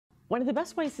One of the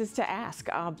best ways is to ask.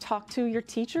 Talk to your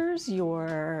teachers,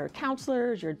 your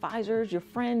counselors, your advisors, your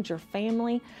friends, your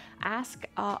family. Ask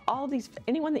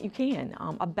anyone that you can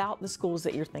about the schools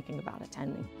that you're thinking about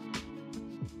attending.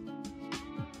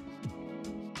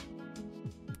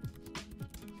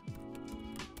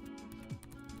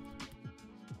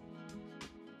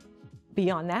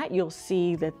 Beyond that, you'll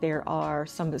see that there are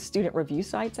some of the student review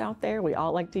sites out there. We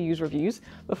all like to use reviews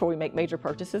before we make major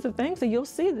purchases of things. So you'll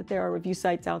see that there are review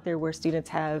sites out there where students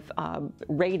have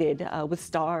rated with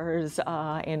stars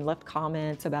and left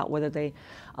comments about whether they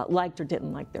liked or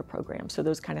didn't like their program. So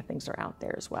those kind of things are out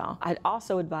there as well. I'd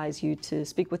also advise you to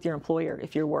speak with your employer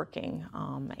if you're working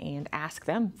and ask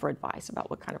them for advice about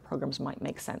what kind of programs might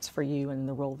make sense for you and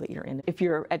the role that you're in, if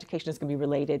your education is going to be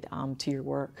related to your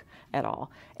work at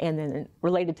all. And then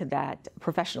related to that,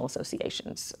 professional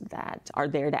associations that are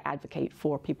there to advocate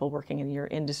for people working in your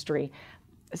industry.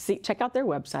 Check out their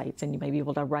websites, and you may be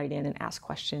able to write in and ask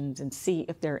questions and see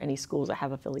if there are any schools that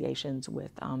have affiliations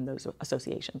with those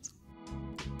associations.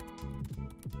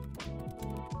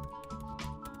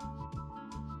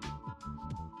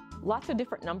 Lots of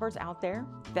different numbers out there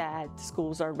that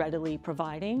schools are readily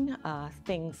providing,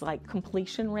 things like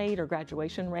completion rate or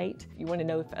graduation rate. You want to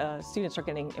know if students are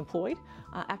getting employed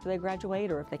after they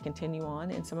graduate, or if they continue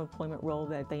on in some employment role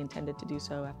that they intended to do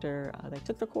so after they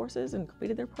took their courses and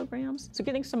completed their programs. So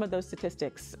getting some of those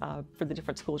statistics for the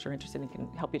different schools you're interested in can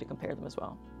help you to compare them as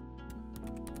well.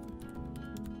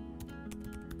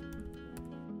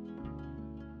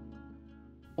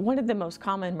 One of the most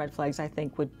common red flags, I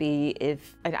think, would be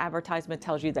if an advertisement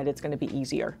tells you that it's going to be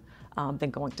easier than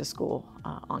going to school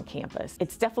on campus.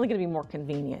 It's definitely going to be more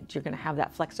convenient. You're going to have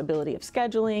that flexibility of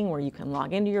scheduling where you can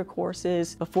log into your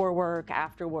courses before work,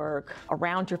 after work,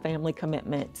 around your family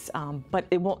commitments, but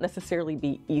it won't necessarily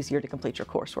be easier to complete your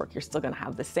coursework. You're still going to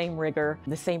have the same rigor,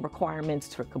 the same requirements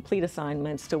to complete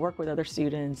assignments, to work with other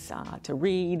students, to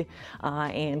read,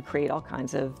 and create all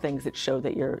kinds of things that show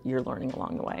that you're learning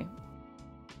along the way.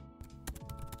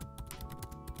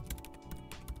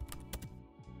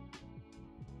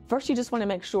 First, you just want to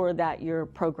make sure that your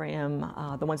program,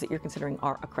 the ones that you're considering,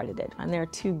 are accredited. And there are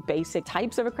two basic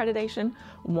types of accreditation.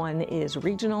 One is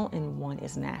regional and one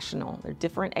is national. They're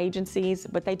different agencies,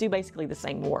 but they do basically the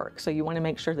same work. So you want to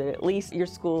make sure that at least your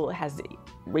school has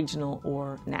regional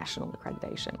or national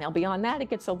accreditation. Now, beyond that, it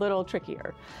gets a little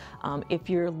trickier. If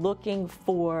you're looking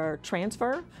for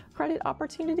transfer credit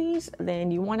opportunities,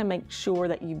 then you want to make sure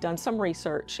that you've done some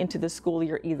research into the school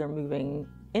you're either moving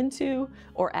into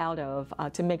or out of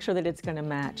to make sure that it's going to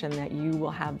match and that you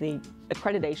will have the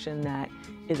accreditation that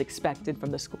is expected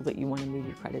from the school that you want to move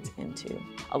your credits into.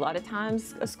 A lot of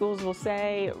times schools will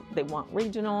say they want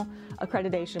regional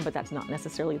accreditation, but that's not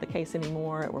necessarily the case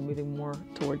anymore. We're moving more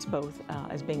towards both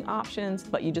as being options,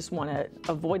 but you just want to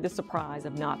avoid the surprise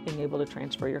of not being able to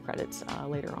transfer your credits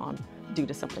later on due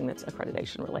to something that's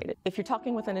accreditation related. If you're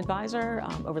talking with an advisor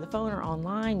over the phone or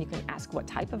online, you can ask what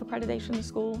type of accreditation the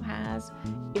school has.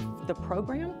 If the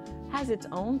program has its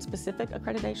own specific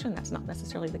accreditation, that's not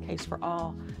necessarily the case for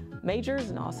all majors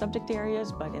and all subject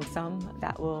areas, but in some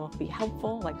that will be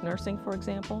helpful, like nursing, for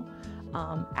example.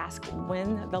 Ask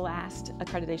when the last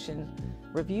accreditation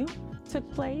review took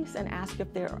place, and ask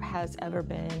if there has ever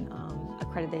been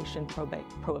accreditation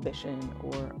prohibition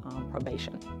or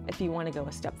probation. If you want to go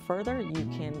a step further, you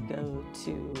can go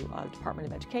to Department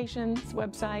of Education's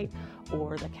website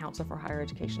or the Council for Higher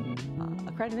Education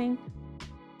Accrediting